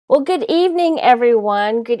Well, good evening,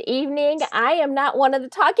 everyone. Good evening. I am not one of the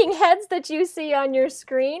talking heads that you see on your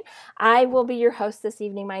screen. I will be your host this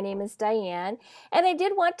evening. My name is Diane, and I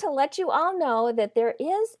did want to let you all know that there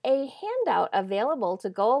is a handout available to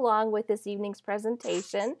go along with this evening's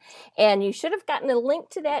presentation, and you should have gotten a link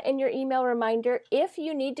to that in your email reminder. If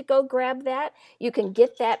you need to go grab that, you can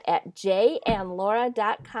get that at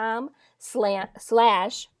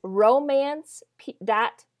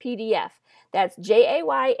jayandlaura.com/romance.pdf. That's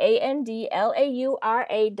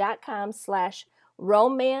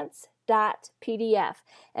jayandlaura.com/romance.pdf,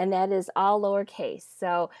 and that is all lowercase.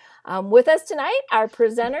 So with us tonight, our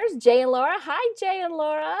presenters, Jay and Laura. Hi, Jay and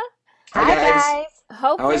Laura. Hi, guys.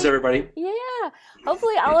 Hopefully, how is everybody? Yeah.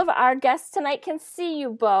 Hopefully all of our guests tonight can see you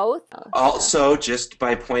both. Also, just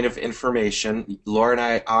by point of information, Laura and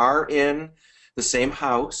I are in the same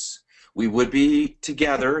house. We would be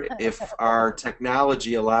together if our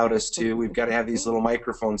technology allowed us to. We've got to have these little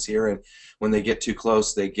microphones here, and when they get too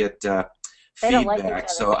close, they get feedback.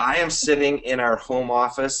 So I am sitting in our home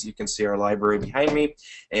office. You can see our library behind me,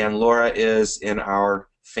 and Laura is in our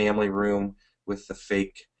family room with the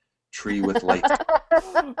fake tree with lights.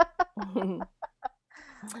 All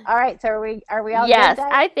right, so are we all yes, good?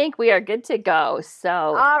 Yes, I think we are good to go. So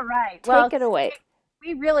all right, take it away.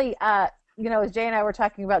 We really you know, as Jay and I were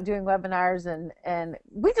talking about doing webinars, and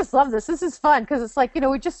we just love this. This is fun because it's like, you know,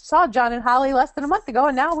 we just saw John and Holly less than a month ago,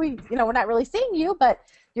 and now we're not really seeing you, but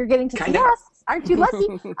you're getting to see us. Aren't you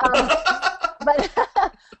lucky? But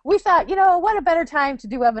we thought, you know, what a better time to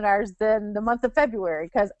do webinars than the month of February,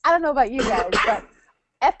 because I don't know about you guys, but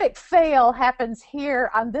epic fail happens here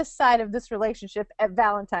on this side of this relationship at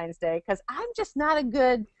Valentine's Day, because I'm just not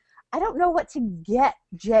I don't know what to get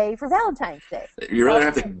Jay for Valentine's Day. You really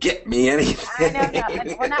don't have to get me anything. I know,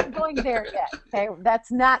 no, we're not going there yet. Okay, that's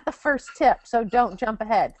not the first tip, so don't jump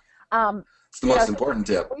ahead. It's the most important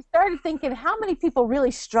tip. We started thinking, how many people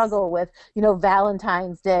really struggle with, you know,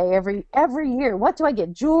 Valentine's Day every year? What do I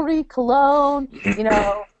get? Jewelry, cologne, you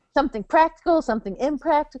know, something practical, something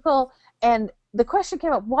impractical, and the question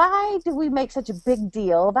came up, why do we make such a big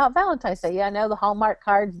deal about Valentine's Day? Yeah, I know the Hallmark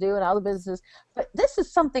cards do and all the businesses, but this is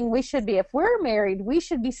something we should be, if we're married, we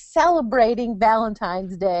should be celebrating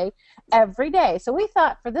Valentine's Day every day. So we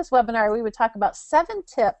thought for this webinar we would talk about 7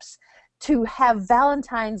 tips to have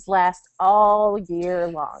Valentine's last all year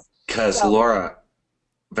long. Because Laura,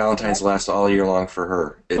 Valentine's lasts all year long for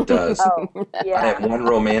her. It does. Oh, yeah. I am one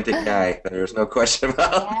romantic guy. There's no question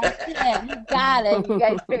about that. Yeah, you got it. You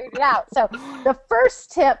guys figured it out. So the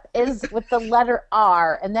first tip is with the letter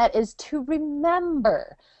R, and that is to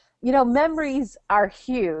remember. You know, memories are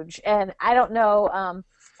huge, and I don't know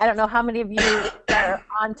how many of you that are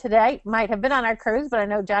on today might have been on our cruise, but I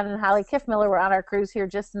know John and Holly Kiffmiller were on our cruise here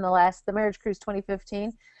just in the Marriage Cruise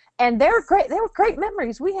 2015. And they were great. They were great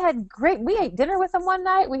memories. We ate dinner with them one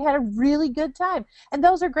night. We had a really good time. And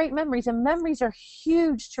those are great memories. And memories are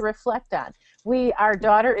huge to reflect on. Our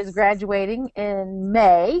daughter is graduating in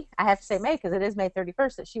May. I have to say May because it is May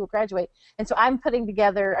 31st that she will graduate. And so I'm getting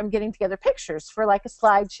together pictures for like a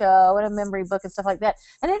slideshow and a memory book and stuff like that.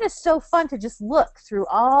 And it is so fun to just look through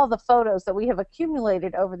all the photos that we have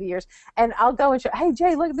accumulated over the years. And I'll go and show, hey,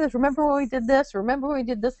 Jay, look at this. Remember when we did this? Remember when we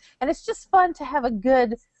did this? And it's just fun to have a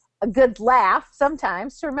good laugh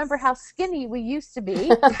sometimes, to remember how skinny we used to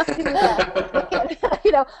be,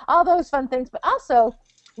 you know, all those fun things, but also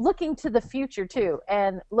looking to the future too,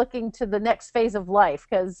 and looking to the next phase of life,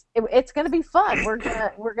 because it's going to be fun. We're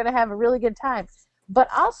gonna have a really good time. But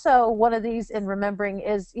also one of these in remembering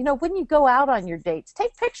is, you know, when you go out on your dates,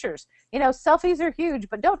 take pictures. You know, selfies are huge,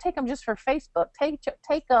 but don't take them just for Facebook. Take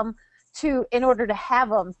them in order to have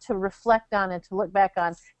them to reflect on and to look back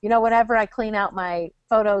on. You know, whenever I clean out my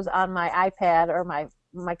photos on my iPad or my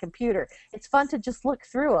computer, it's fun to just look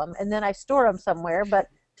through them, and then I store them somewhere, but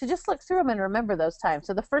to just look through them and remember those times.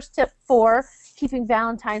 So the first tip for keeping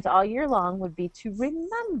Valentine's all year long would be to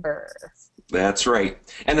remember. That's right.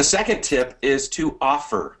 And the second tip is to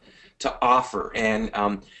offer.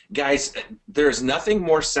 And guys, there's nothing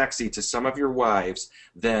more sexy to some of your wives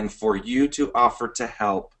than for you to offer to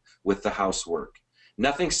help with the housework.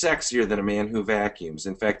 Nothing sexier than a man who vacuums.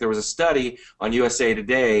 In fact, there was a study on USA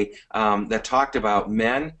Today that talked about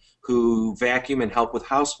men who vacuum and help with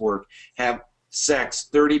housework have sex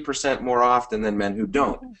 30% more often than men who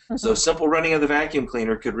don't. So simple running of the vacuum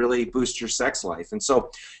cleaner could really boost your sex life. And so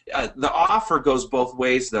the offer goes both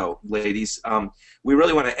ways, though, ladies. We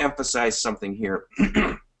really want to emphasize something here.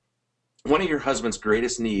 One of your husband's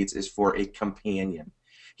greatest needs is for a companion.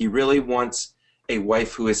 He really wants a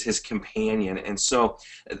wife who is his companion. And so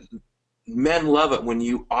men love it when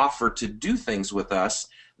you offer to do things with us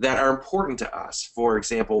that are important to us. For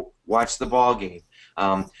example, watch the ball game.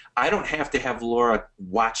 I don't have to have Laura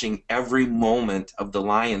watching every moment of the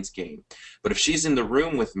Lions game, but if she's in the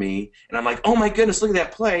room with me and I'm like, oh my goodness, look at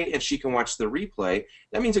that play, and she can watch the replay,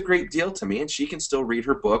 that means a great deal to me, and she can still read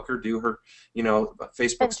her book or do her, Facebook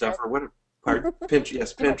Pinterest. stuff or whatever. Pardon?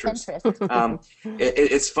 Yes, Pinterest. Pinterest.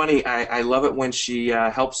 It's funny. I love it when she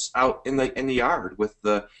helps out in the yard with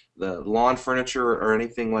the lawn furniture or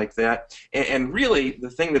anything like that. And really, the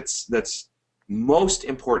thing that's most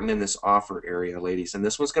important in this offer area, ladies, and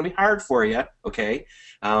this one's going to be hard for you, okay,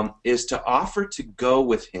 is to offer to go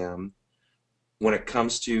with him when it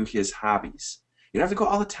comes to his hobbies. You don't have to go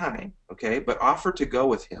all the time, okay, but offer to go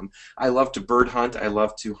with him. I love to bird hunt. I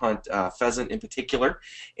love to hunt pheasant in particular,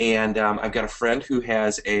 and I've got a friend who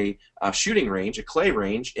has a shooting range, a clay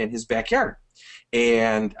range, in his backyard,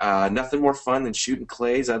 and nothing more fun than shooting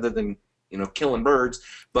clays other than killing birds.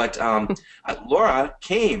 But Laura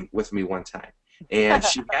came with me one time, and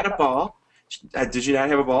she had a ball. Did you not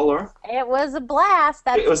have a ball, Laura? It was a blast.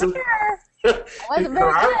 That's for sure. It wasn't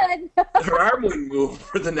very good. Her arm wouldn't move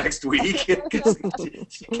for the next week because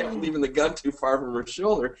she kept leaving the gun too far from her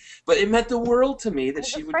shoulder. But it meant the world to me that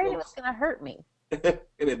she would. I was afraid it was going to hurt me. And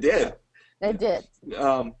it did. It did.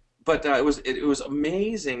 But it was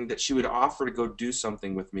amazing that she would offer to go do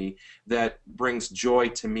something with me that brings joy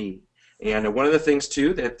to me. And one of the things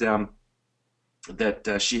too that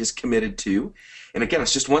she has committed to, and again,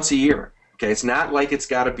 it's just once a year. Okay, it's not like it's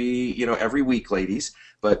got to be every week, ladies.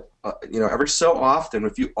 But every so often,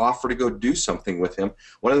 if you offer to go do something with him,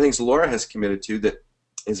 one of the things Laura has committed to that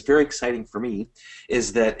is very exciting for me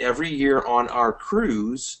is that every year on our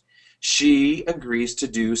cruise, she agrees to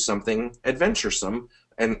do something adventuresome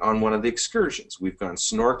and on one of the excursions. We've gone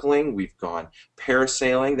snorkeling, we've gone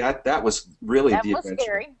parasailing. That was really the adventure.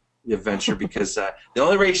 Scary. The adventure because the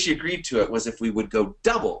only way she agreed to it was if we would go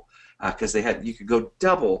double. Because you could go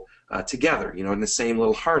double together, in the same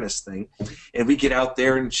little harness thing, and we get out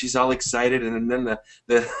there and she's all excited, and then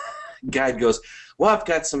the guide goes, "Well, I've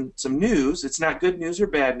got some news. It's not good news or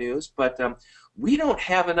bad news, but we don't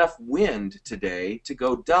have enough wind today to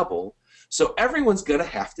go double, so everyone's gonna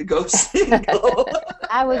have to go single."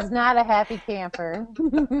 I was not a happy camper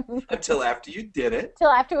until after you did it. Until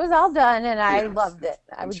after it was all done, and I loved it.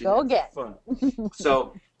 I would go again. Fun.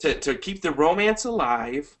 So to keep the romance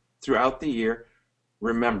alive throughout the year,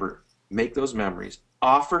 remember, make those memories.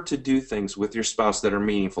 Offer to do things with your spouse that are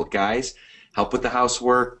meaningful. Guys, help with the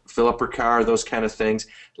housework, fill up her car, those kind of things.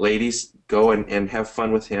 Ladies, go and have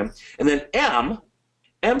fun with him. And then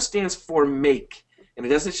M stands for make. And it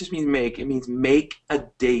doesn't just mean make, it means make a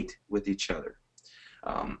date with each other.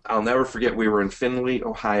 I'll never forget, we were in Findlay,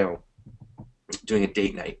 Ohio, doing a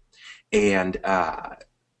date night. And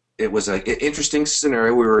it was an interesting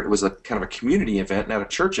scenario. It was a kind of a community event, not a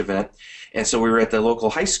church event, and so we were at the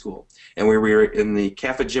local high school, and we were in the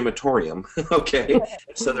Cafe Gymatorium. Okay,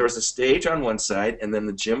 so there was a stage on one side, and then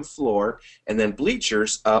the gym floor, and then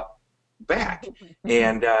bleachers up back,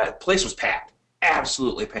 and the place was packed,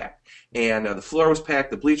 absolutely packed, and the floor was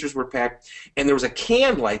packed, the bleachers were packed, and there was a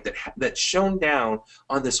can light that shone down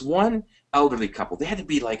on this one elderly couple. They had to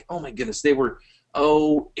be like, oh my goodness, they were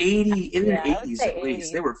 80 in their 80s at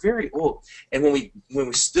least. They were very old. And when we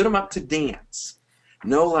stood them up to dance,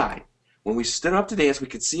 no lie, when we stood up to dance, we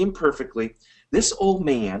could see him perfectly. This old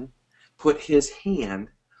man put his hand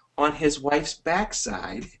on his wife's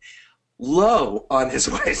backside, low on his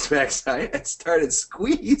wife's backside, and started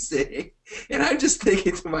squeezing. And I'm just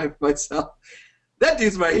thinking to myself, that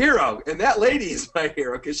dude's my hero, and that lady is my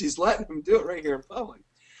hero because she's letting him do it right here in public.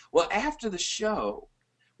 Well, after the show,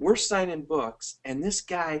 we're signing books, and this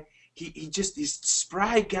guy, he's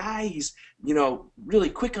spry guy. He's, really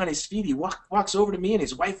quick on his feet. He walks over to me, and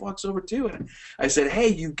his wife walks over too. And I said, "Hey,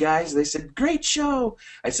 you guys." They said, "Great show."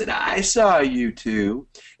 I said, "I saw you too."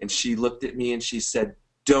 And she looked at me and she said,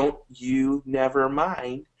 "Don't you never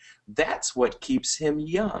mind. That's what keeps him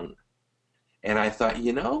young." And I thought,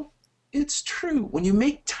 it's true. When you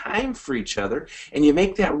make time for each other and you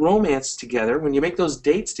make that romance together, when you make those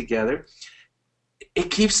dates together,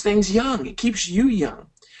 it keeps things young. It keeps you young.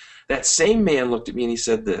 That same man looked at me and he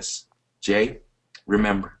said this, "Jay,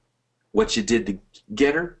 remember, what you did to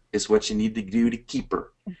get her is what you need to do to keep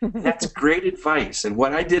her." That's great advice. And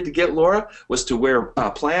what I did to get Laura was to wear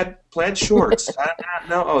plaid shorts.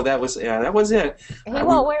 That was it. He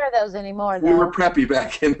won't wear those anymore, though. We were preppy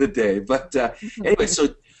back in the day. But anyway,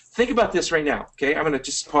 so think about this right now, okay? I'm going to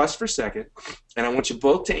just pause for a second, and I want you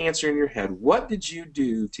both to answer in your head, what did you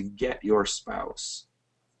do to get your spouse?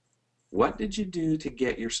 What did you do to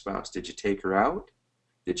get your spouse? Did you take her out?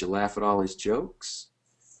 Did you laugh at all his jokes?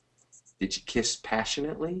 Did you kiss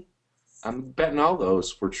passionately? I'm betting all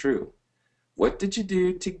those were true. What did you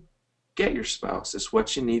do to get your spouse? It's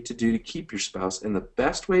what you need to do to keep your spouse. And the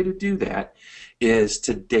best way to do that is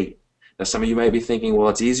to date. Now, some of you might be thinking, well,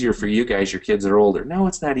 it's easier for you guys. Your kids are older. No,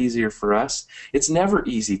 it's not easier for us. It's never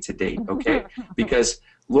easy to date, okay? Because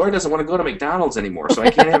Laura doesn't want to go to McDonald's anymore, so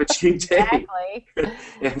I can't have a cheat day. Exactly.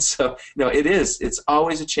 And so, no, it is. It's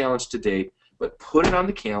always a challenge to date, but put it on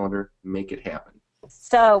the calendar, make it happen.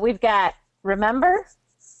 So we've got remember,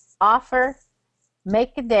 offer,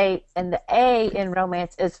 make a date, and the A in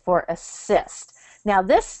romance is for assist. Now,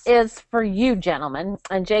 this is for you, gentlemen,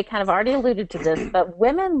 and Jay kind of already alluded to this, but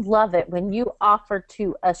women love it when you offer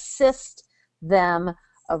to assist them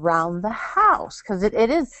around the house, because it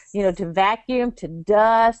is, you know, to vacuum, to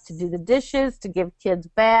dust, to do the dishes, to give kids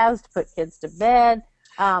baths, to put kids to bed.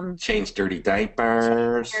 Change dirty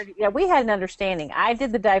diapers. Yeah, we had an understanding. I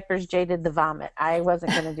did the diapers, Jay did the vomit. I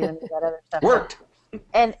wasn't going to do any of that other stuff. Worked.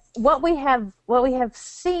 And what we have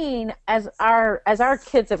seen as our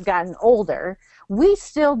kids have gotten older, we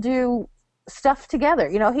still do stuff together.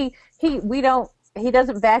 You know, he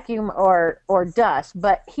doesn't vacuum or dust,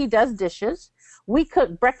 but he does dishes. We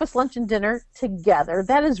cook breakfast, lunch, and dinner together.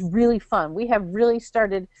 That is really fun. We have really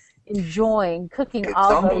started enjoying cooking it's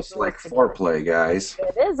all those almost like together. foreplay, guys.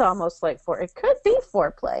 It is almost like it could be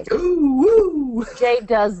foreplay. Ooh, woo. Jay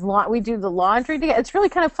does we do the laundry together. It's really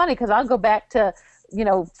kind of funny because I'll go back to, you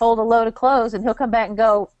know, fold a load of clothes, and he'll come back and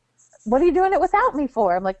go, what are you doing it without me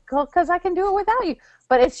for? I'm like, because I can do it without you.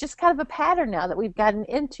 But it's just kind of a pattern now that we've gotten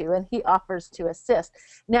into, and he offers to assist.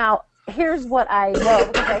 Now, here's what I know,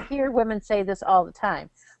 because I hear women say this all the time.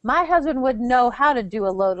 My husband wouldn't know how to do a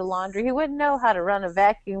load of laundry. He wouldn't know how to run a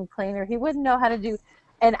vacuum cleaner. He wouldn't know how to do,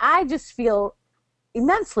 and I just feel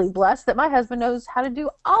immensely blessed that my husband knows how to do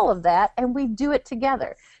all of that, and we do it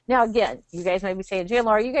together. Now, again, you guys may be saying, Jay and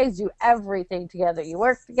Laura, you guys do everything together. You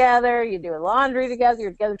work together, you do laundry together,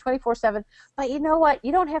 you're together 24/7. But you know what?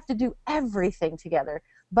 You don't have to do everything together.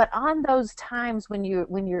 But on those times when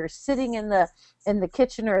you're sitting in the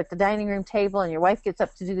kitchen or at the dining room table and your wife gets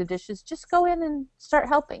up to do the dishes, just go in and start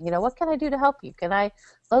helping. You know, what can I do to help you? Can I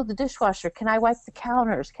load the dishwasher? Can I wipe the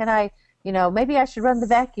counters? Can I, you know, maybe I should run the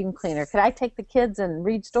vacuum cleaner. Could I take the kids and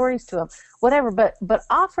read stories to them? Whatever, but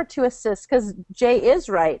offer to assist, because Jay is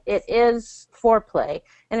right. It is foreplay,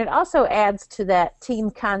 and it also adds to that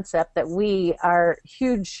team concept that we are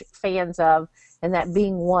huge fans of, and that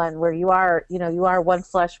being one, where you are one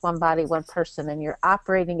flesh, one body, one person, and you're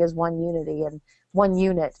operating as one unity and one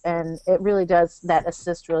unit, and it really does, that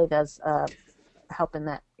assist really does help in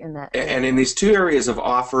that. And in these two areas of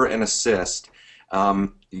offer and assist,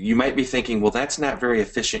 you might be thinking, well, that's not very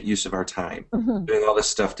efficient use of our time, doing all this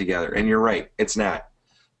stuff together. And you're right, it's not.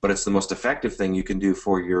 But it's the most effective thing you can do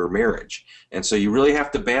for your marriage. And so you really have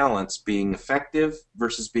to balance being effective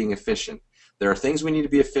versus being efficient. There are things we need to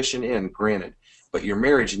be efficient in, granted, but your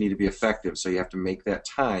marriage, you need to be effective. So you have to make that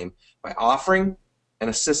time by offering and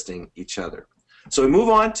assisting each other. So we move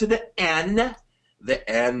on to the N. The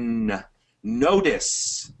N.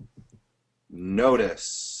 Notice.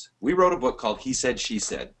 Notice. We wrote a book called He Said, She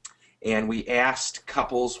Said, and we asked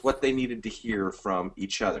couples what they needed to hear from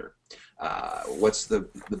each other. What's the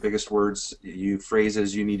biggest words,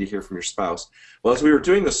 phrases you need to hear from your spouse? Well, as we were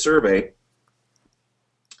doing the survey,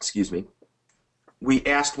 we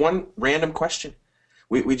asked one random question.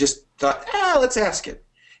 We just thought, let's ask it.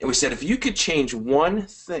 And we said, if you could change one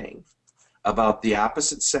thing about the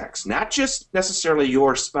opposite sex, not just necessarily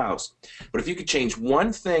your spouse, but if you could change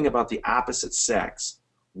one thing about the opposite sex,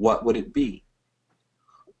 what would it be?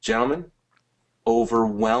 Gentlemen,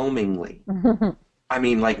 overwhelmingly, I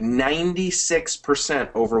mean like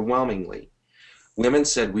 96% overwhelmingly, women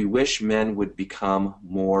said, we wish men would become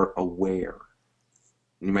more aware.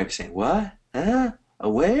 And you might be saying, what? Huh?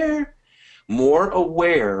 Aware? More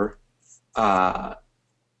aware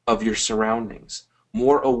of your surroundings.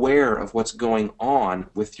 More aware of what's going on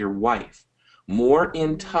with your wife. More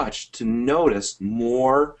in touch to notice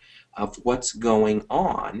more of what's going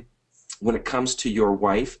on when it comes to your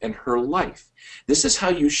wife and her life. This is how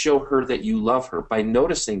you show her that you love her, by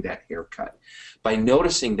noticing that haircut, by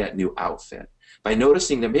noticing that new outfit, by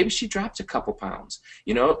noticing that maybe she dropped a couple pounds,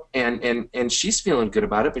 you know, and she's feeling good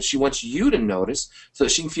about it, but she wants you to notice so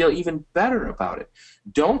that she can feel even better about it.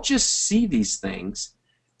 Don't just see these things,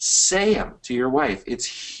 say them to your wife. It's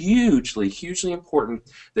hugely, hugely important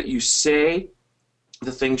that you say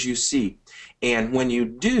the things you see. And when you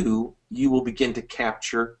do, you will begin to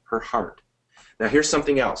capture her heart. Now, here's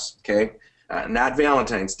something else, okay? Not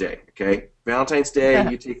Valentine's Day, okay? Valentine's Day,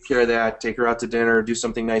 you take care of that, take her out to dinner, do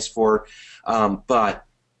something nice for her. But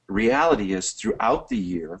reality is, throughout the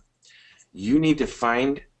year, You need to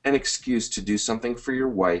find an excuse to do something for your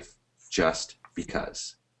wife just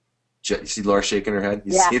because. You see Laura shaking her head?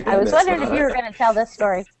 You Yeah, see that? I was wondering if you were going to tell this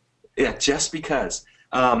story. Yeah, just because.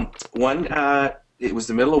 It was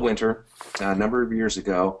the middle of winter a number of years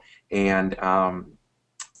ago, and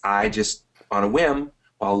I just, on a whim,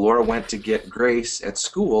 while Laura went to get Grace at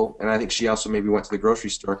school, and I think she also maybe went to the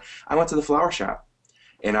grocery store, I went to the flower shop.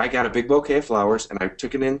 And I got a big bouquet of flowers, and I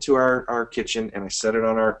took it into our kitchen, and I set it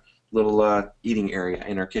on our little eating area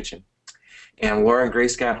in our kitchen. And Laura and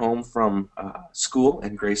Grace got home from school,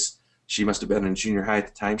 and Grace, she must have been in junior high at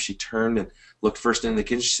the time, she turned and looked first in the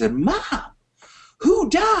kitchen. She said, "Mom, who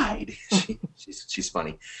died?" She's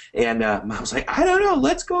funny. And Mom was like, "I don't know.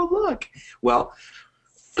 Let's go look." Well,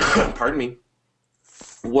 pardon me.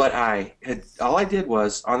 All I did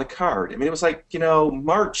was on the card, I mean, it was like,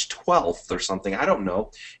 March 12th or something, I don't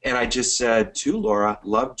know, and I just said, "To Laura,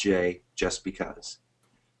 love Jay, just because."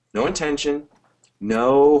 No intention,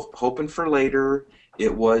 no hoping for later,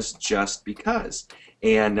 it was just because.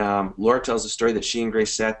 And Laura tells the story that she and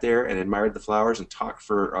Grace sat there and admired the flowers and talked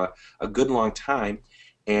for a good long time,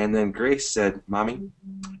 and then Grace said, "Mommy,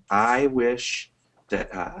 I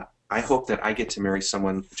hope that I get to marry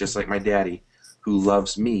someone just like my daddy, who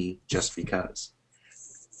loves me just because."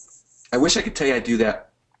 I wish I could tell you I do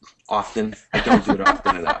that often. I don't do it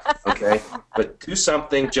often enough, okay? But do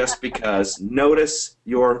something just because. Notice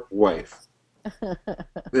your wife.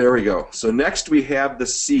 There we go. So next we have the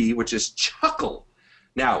C, which is chuckle.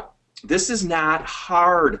 Now, this is not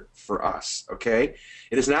hard for us, okay?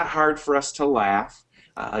 It is not hard for us to laugh.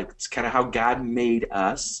 It's kind of how God made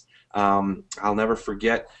us. I'll never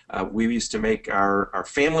forget, we used to make our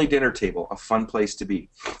family dinner table a fun place to be.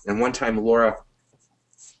 And one time, Laura,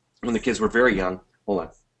 when the kids were very young, hold on.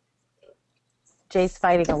 Jay's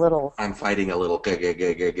fighting a little. I'm fighting a little. When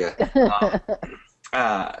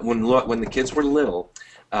the kids were little,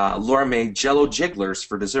 Laura made Jell-O jigglers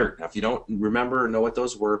for dessert. Now, if you don't remember or know what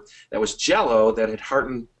those were, that was Jell-O that had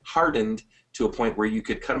hardened to a point where you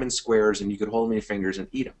could cut them in squares and you could hold them in your fingers and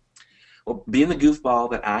eat them. Well, being the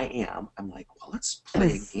goofball that I am, I'm like, well, let's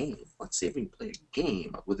play a game. Let's see if we can play a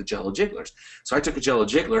game with the Jell-O jigglers. So I took a Jell-O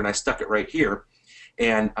jiggler and I stuck it right here.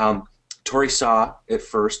 And Tori saw it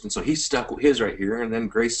first, and so he stuck his right here. And then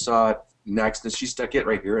Grace saw it next, and she stuck it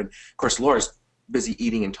right here. And, of course, Laura's busy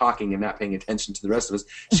eating and talking and not paying attention to the rest of us.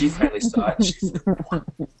 She finally saw it. And she said, "What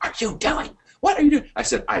are you doing? What are you doing?" I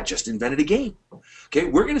said, "I just invented a game. Okay,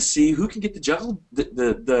 we're going to see who can get the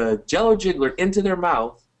Jell-O jiggler into their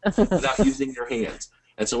mouth without using their hands."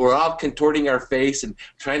 And so we're all contorting our face and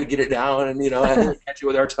trying to get it down and, catch it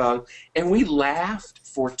with our tongue. And we laughed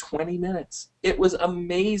for 20 minutes. It was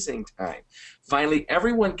amazing time. Finally,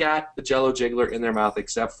 everyone got the Jell-O jiggler in their mouth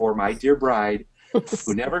except for my dear bride,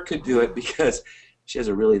 who never could do it because she has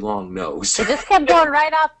a really long nose. It just kept going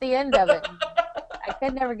right off the end of it. I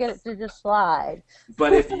could never get it to just slide.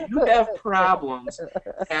 But if you have problems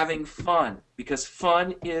having fun, because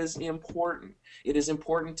fun is important, it is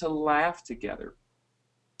important to laugh together.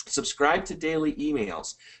 Subscribe to daily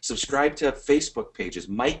emails. Subscribe to Facebook pages,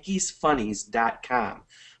 Mikey'sFunnies.com.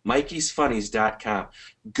 Mikey'sFunnies.com.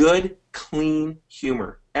 Good, clean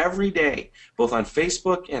humor every day, both on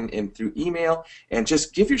Facebook and through email, and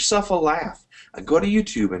just give yourself a laugh. Go to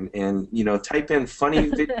YouTube and type in funny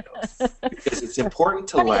videos because it's important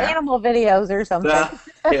to funny laugh. Animal videos or something.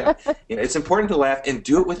 Yeah, it's important to laugh and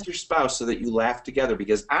do it with your spouse so that you laugh together,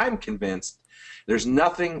 because I'm convinced there's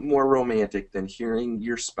nothing more romantic than hearing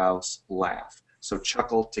your spouse laugh. So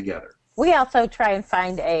chuckle together. We also try and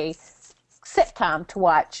find a sitcom to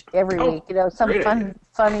watch every week. Some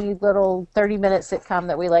funny little 30-minute sitcom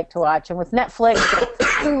that we like to watch. And with Netflix,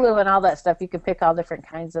 Hulu, and all that stuff, you can pick all different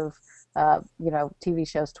kinds of TV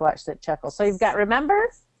shows to watch that chuckle. So you've got Remember,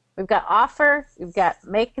 we've got Offer, we've got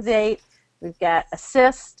Make a Date, we've got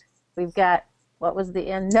Assist, we've got, what was the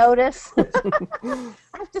end? Notice. I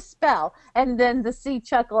have to spell. And then the C,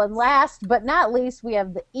 chuckle. And last but not least, we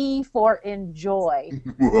have the E for enjoy.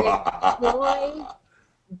 Enjoy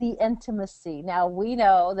the intimacy. Now, we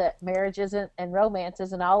know that marriage isn't and romance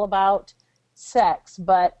isn't all about sex,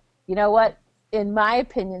 but you know what? In my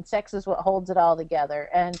opinion, sex is what holds it all together.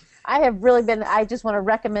 And I just want to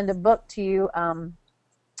recommend a book to you.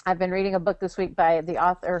 I've been reading a book this week by the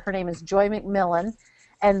author. Her name is Joy McMillan.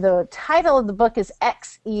 And the title of the book is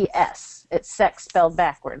XES. It's sex spelled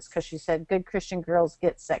backwards, because she said good Christian girls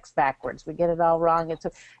get sex backwards. We get it all wrong.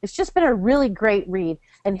 It's just been a really great read.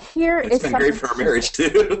 And it's been great for our marriage,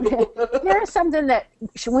 too. Here's something that,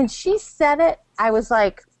 when she said it, I was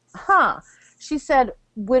like, huh. She said,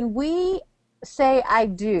 when we say I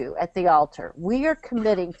do at the altar, we are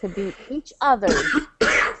committing to be each other's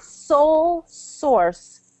sole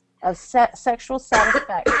source of sexual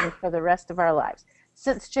satisfaction for the rest of our lives.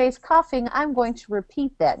 Since Jay's coughing, I'm going to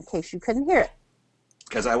repeat that in case you couldn't hear it.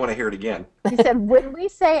 Because I want to hear it again. He said, when we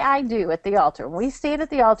say I do at the altar, when we stand at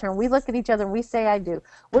the altar and we look at each other and we say I do,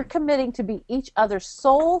 we're committing to be each other's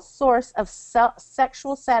sole source of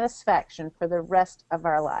sexual satisfaction for the rest of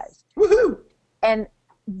our lives. Woohoo! And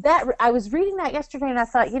that, I was reading that yesterday and I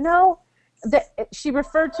thought, that she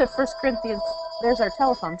referred to 1 Corinthians, there's our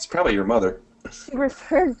telephone. It's probably your mother. She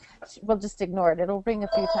referred, we'll just ignore it, it'll ring a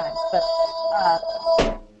few times, but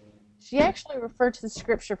she actually referred to the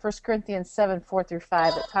scripture, 1 Corinthians 7, 4 through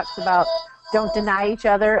 5, that talks about don't deny each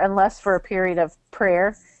other unless for a period of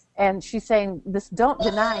prayer. And she's saying this don't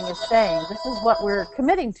denying is saying this is what we're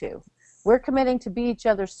committing to. We're committing to be each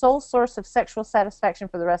other's sole source of sexual satisfaction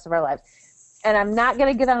for the rest of our lives. And I'm not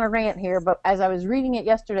going to get on a rant here, but as I was reading it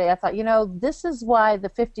yesterday, I thought, this is why the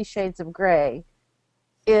 50 Shades of Grey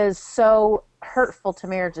is so hurtful to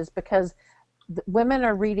marriages, because women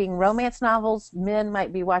are reading romance novels, men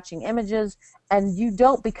might be watching images, and you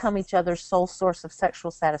don't become each other's sole source of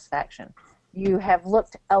sexual satisfaction. You have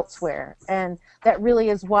looked elsewhere, and that really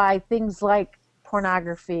is why things like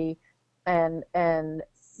pornography and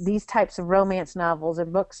these types of romance novels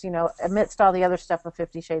and books, amidst all the other stuff of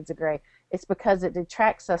 50 Shades of Grey, it's because it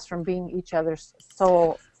detracts us from being each other's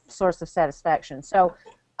sole source of satisfaction. So,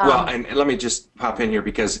 well, and let me just pop in here,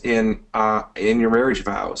 because in your marriage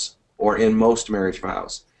vows, or in most marriage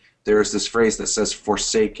vows, there is this phrase that says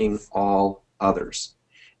forsaking all others.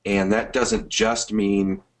 And that doesn't just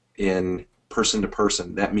mean in person to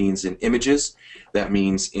person. That means in images. That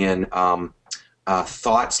means in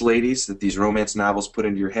thoughts, ladies, that these romance novels put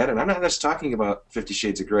into your head. And I'm not just talking about 50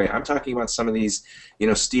 Shades of Grey. I'm talking about some of these,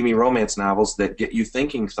 steamy romance novels that get you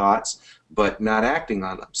thinking thoughts but not acting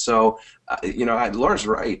on them. So, Laura's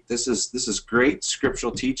right. This is great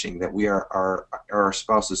scriptural teaching that we are our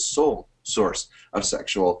spouse's sole source of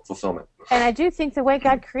sexual fulfillment. And I do think the way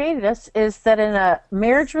God created us is that in a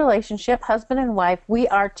marriage relationship, husband and wife, we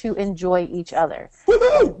are to enjoy each other.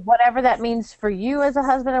 Whatever that means for you as a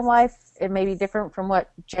husband and wife, it may be different from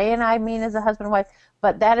what Jay and I mean as a husband and wife,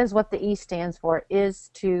 but that is what the E stands for, is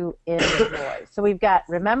to enjoy. So we've got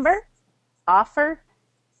remember, offer,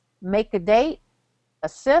 make a date,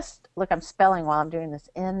 assist. Look, I'm spelling while I'm doing this.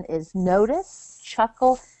 N is notice,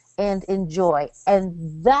 chuckle, and enjoy.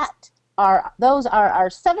 And those are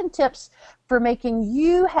our 7 tips for making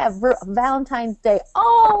you have Valentine's Day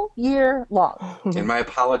all year long. And my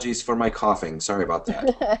apologies for my coughing. Sorry about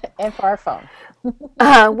that. And for our phone.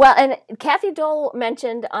 Well, and Kathy Dole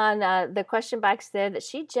mentioned on the question box there that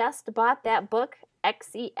she just bought that book,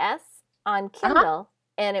 XES, on Kindle.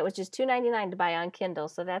 And it was just $2.99 to buy on Kindle,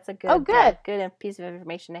 so that's a good piece of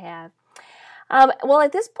information to have. Well,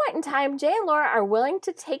 at this point in time, Jay and Laura are willing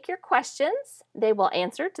to take your questions. They will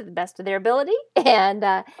answer to the best of their ability. And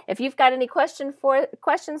if you've got any questions for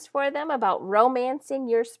them about romancing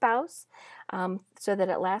your spouse so that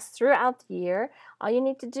it lasts throughout the year, all you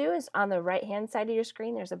need to do is on the right-hand side of your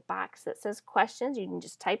screen, there's a box that says questions. You can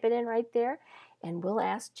just type it in right there, and we'll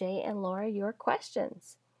ask Jay and Laura your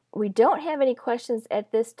questions. We don't have any questions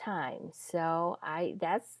at this time, so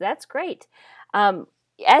that's great.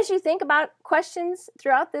 As you think about questions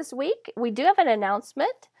throughout this week, we do have an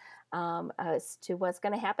announcement as to what's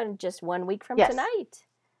going to happen just 1 week from tonight.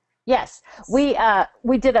 Yes, we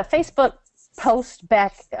did a Facebook post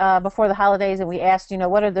back before the holidays, and we asked,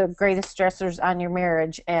 what are the greatest stressors on your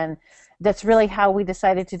marriage? And that's really how we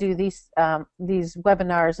decided to do these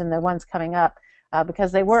webinars and the ones coming up.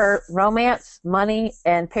 Because they were romance, money,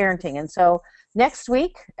 and parenting. And so next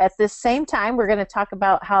week at this same time, we're going to talk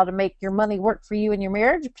about how to make your money work for you in your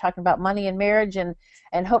marriage. We're talking about money and marriage, and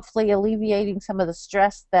hopefully alleviating some of the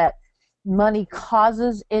stress that money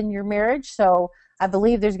causes in your marriage. So I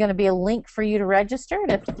believe there's going to be a link for you to register.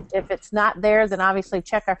 And if it's not there, then obviously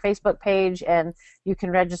check our Facebook page and you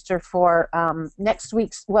can register for next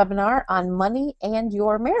week's webinar on money and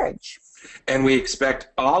your marriage. And we expect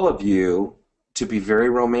all of you to be very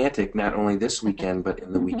romantic, not only this weekend, but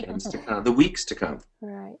in the weekends to come, the weeks to come.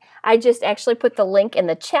 Right. I just actually put the link in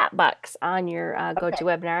the chat box on your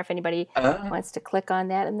GoToWebinar. If anybody wants to click on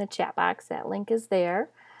that in the chat box, that link is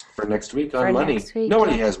there. For next week on money. Next week,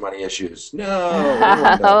 Nobody has money issues.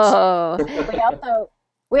 No. We also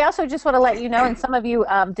We also just want to let you know, and some of you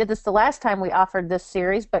did this the last time we offered this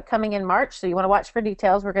series, but coming in March, so you want to watch for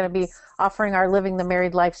details. We're going to be offering our Living the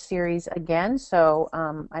Married Life series again. So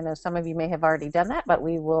I know some of you may have already done that, but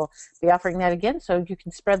we will be offering that again. So you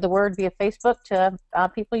can spread the word via Facebook to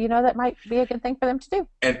people you know that might be a good thing for them to do.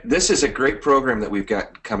 And this is a great program that we've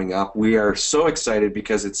got coming up. We are so excited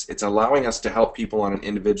because it's allowing us to help people on an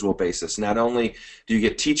individual basis. Not only do you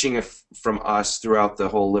get teaching from us throughout the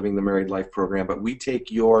whole Living the Married Life program, but we take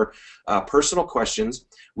your personal questions,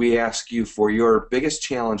 we ask you for your biggest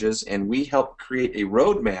challenges, and we help create a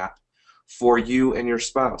roadmap for you and your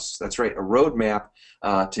spouse. That's right, a roadmap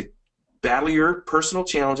to battle your personal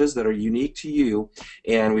challenges that are unique to you,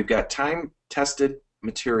 and we've got time-tested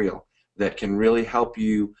material that can really help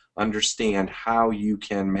you understand how you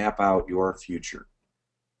can map out your future.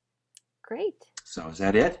 Great. So is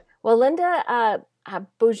that it? Well, Linda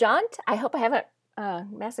Bougent, I hope I haven't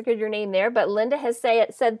massacred your name there, but Linda has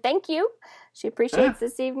said thank you. She appreciates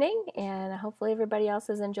this evening, and hopefully everybody else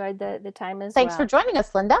has enjoyed the time as Thanks well. for joining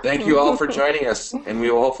us, Linda. Thank you all for joining us, and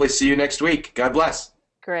we will hopefully see you next week. God bless.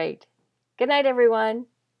 Great. Good night, everyone.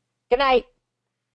 Good night.